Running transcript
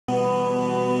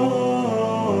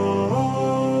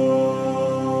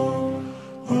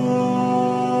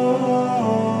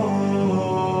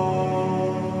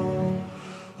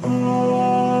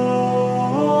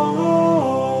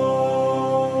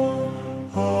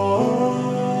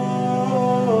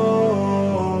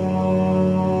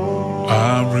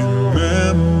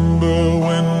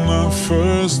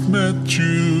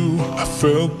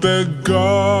felt that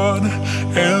God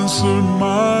answered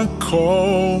my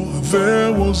call.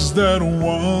 There was that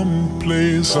one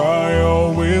place I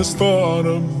always thought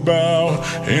about,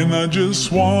 and I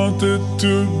just wanted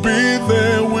to be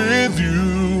there with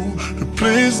you. The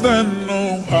place that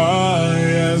no eye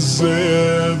has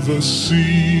ever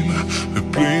seen, the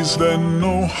place that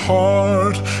no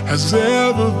heart has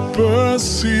ever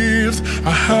perceived.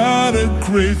 I had a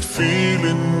great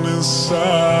feeling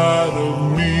inside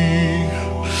of me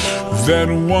that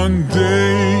one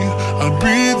day I'll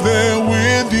be there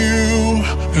with you.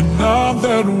 And now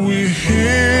that we're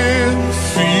here,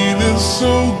 feeling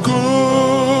so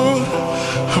good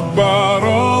about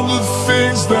all the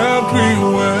things that we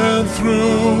went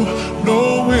through,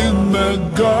 knowing that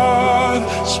God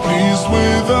is pleased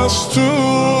with us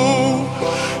too.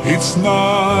 It's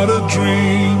not a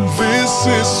dream, this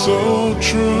is so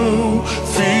true.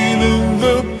 Feeling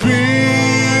the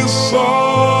peace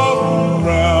all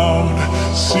around,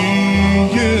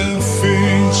 seeing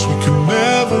things we could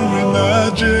never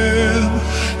imagine,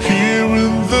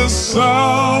 hearing the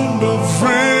sound of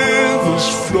rivers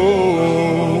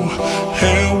flow,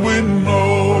 and we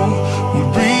know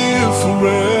we'll be here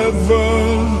forever.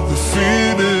 The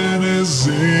feeling is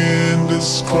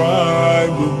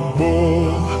indescribable,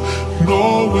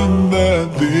 knowing that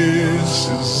this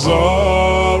is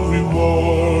our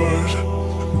reward.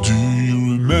 Do you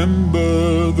remember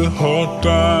the hard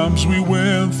times we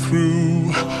went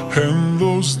through, and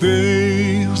those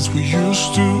days we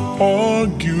used to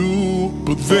argue,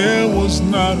 but there was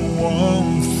not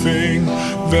one thing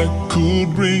that could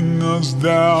bring us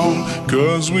down,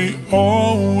 'cause we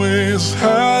always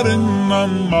had in our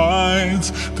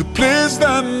minds the place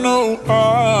that no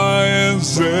eye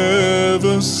has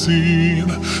ever seen,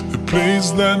 the place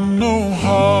that no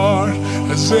heart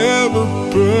has ever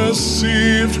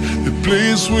perceived, the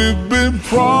place we've been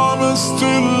promised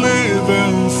to live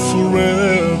in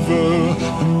forever.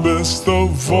 And best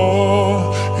of all,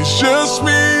 it's just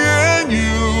me and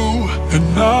you. And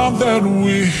now that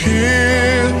we're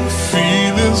here,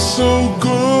 feeling so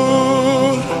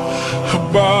good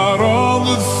about all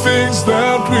the things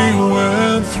that we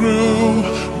went through,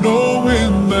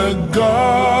 knowing that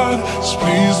God is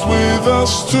pleased with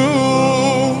us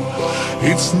too.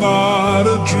 It's not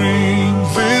a dream,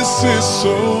 this is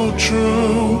so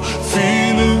true.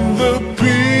 Feeling the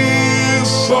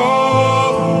peace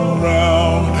all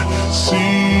around,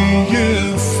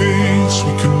 seeing things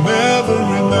we could never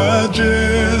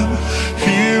imagine,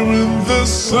 hearing the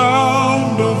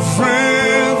sound of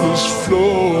rivers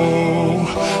flow,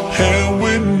 and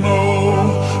we know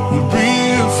we'll be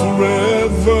here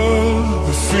forever.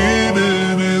 The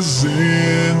feeling is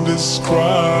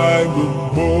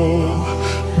indescribable,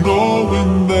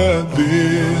 knowing that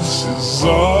this is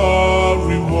our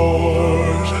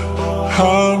reward.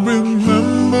 I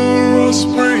remember us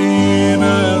praying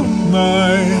at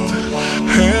night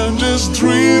and just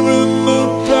dreaming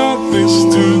about this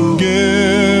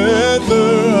together.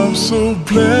 I'm so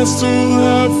blessed to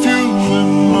have you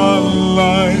in my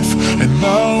life, and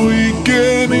now we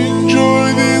can enjoy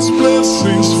these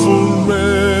blessings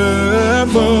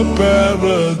forever.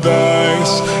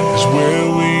 Paradise is where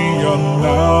we are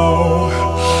now.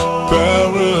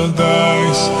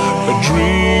 Paradise, a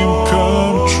dream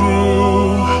come true.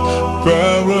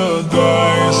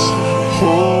 Paradise, oh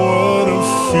what a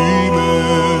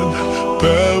feeling.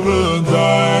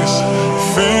 Paradise,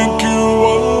 thank you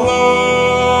Allah.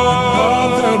 Now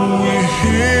that we're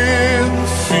here,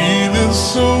 feeling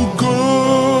so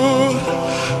good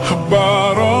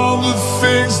about all the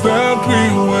things that we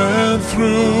went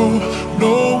through,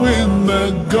 knowing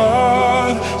that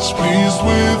God is pleased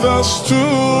with us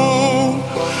too.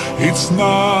 It's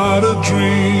not a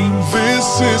dream, this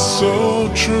is so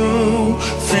true.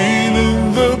 Feeling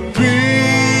the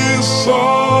peace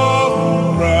all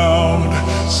around,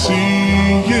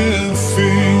 seeing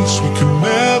things we could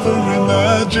never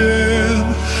imagine,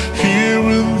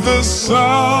 hearing the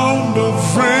sound of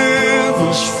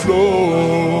rivers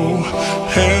flow,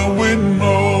 and we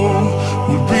know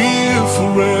we'll be here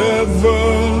forever.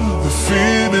 The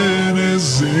feeling is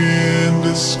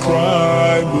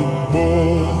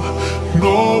indescribable,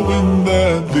 knowing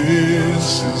that this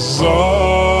is all